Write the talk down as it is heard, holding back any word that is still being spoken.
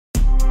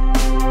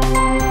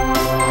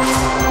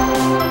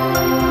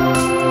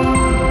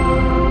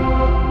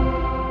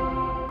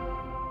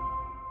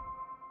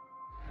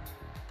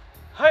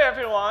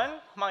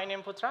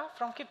Putra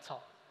from Kipto.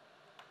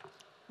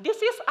 This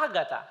is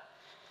Agatha.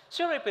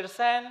 She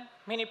represents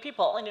many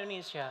people in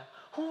Indonesia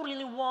who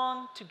really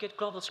want to get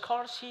global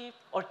scholarship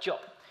or job,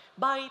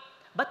 but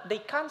they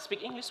can't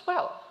speak English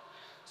well.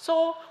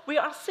 So we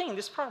are seeing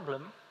this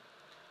problem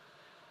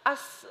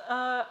as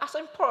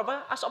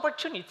important as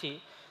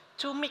opportunity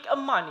to make a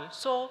money.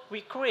 So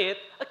we create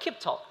a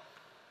Kipto.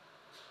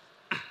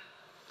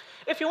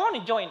 If you want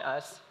to join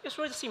us, it's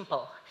really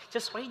simple.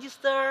 Just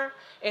register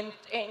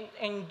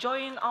and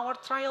join our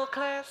trial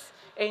class.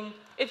 And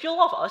if you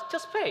love us,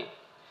 just pay.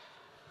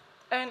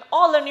 And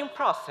all learning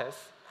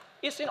process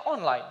is in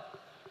online.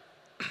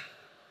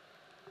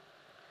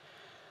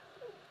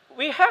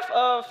 We have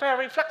a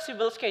very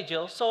flexible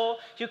schedule, so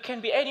you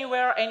can be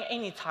anywhere and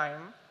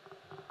anytime.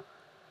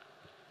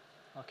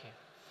 Okay.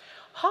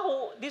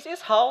 This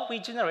is how we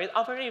generate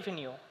our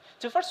revenue.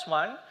 The first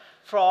one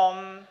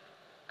from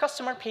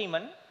customer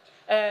payment,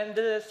 and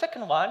the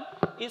second one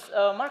is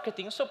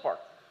marketing support.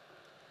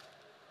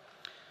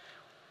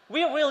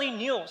 We are really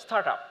new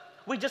startup.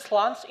 We just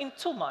launched in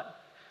 2 months.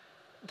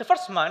 The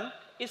first month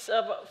is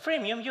a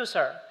freemium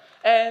user,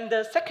 and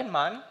the second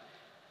month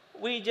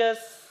we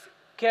just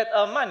get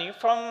money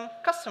from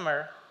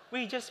customer.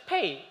 We just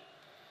pay,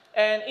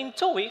 and in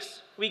 2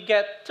 weeks we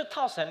get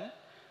 2,000,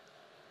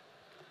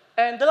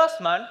 and the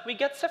last month we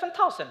get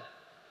 7,000.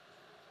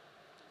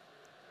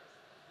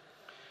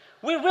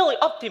 We're really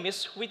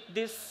optimistic with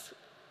this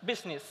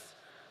business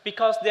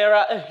because there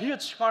are a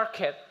huge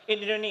market in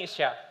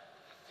Indonesia.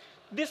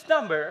 This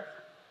number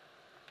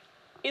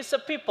is a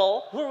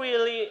people who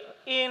really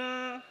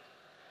in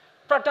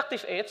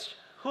productive age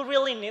who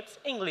really needs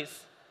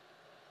English.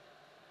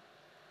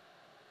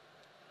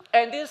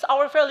 And this is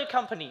our value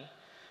company.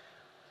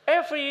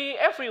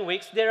 Every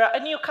week there are a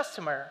new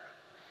customer,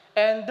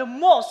 and the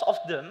most of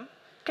them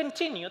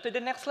continue to the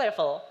next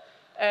level,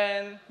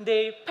 and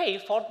they pay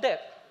for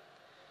that.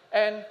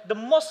 And the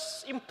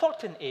most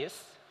important is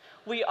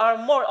we are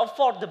more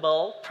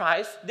affordable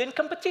price than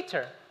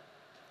competitor.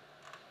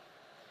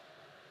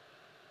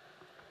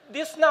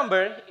 This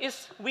number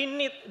is we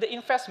need the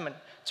investment,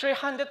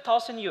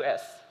 300,000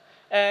 US,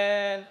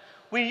 and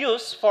we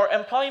use for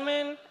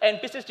employment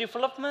and business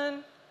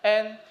development,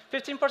 and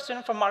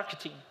 15% for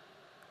marketing.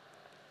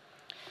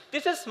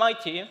 This is my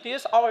team.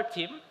 This is our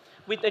team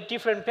with a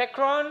different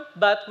background,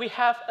 but we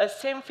have a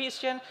same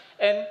vision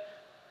and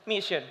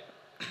mission.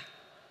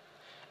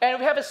 And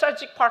we have a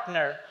strategic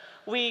partner.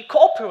 We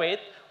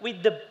cooperate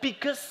with the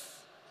biggest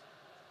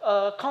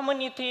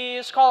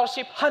community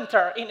scholarship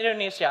hunter in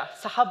Indonesia,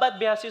 Sahabat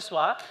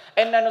Beasiswa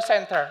and Nano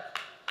Center.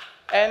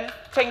 And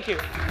thank you.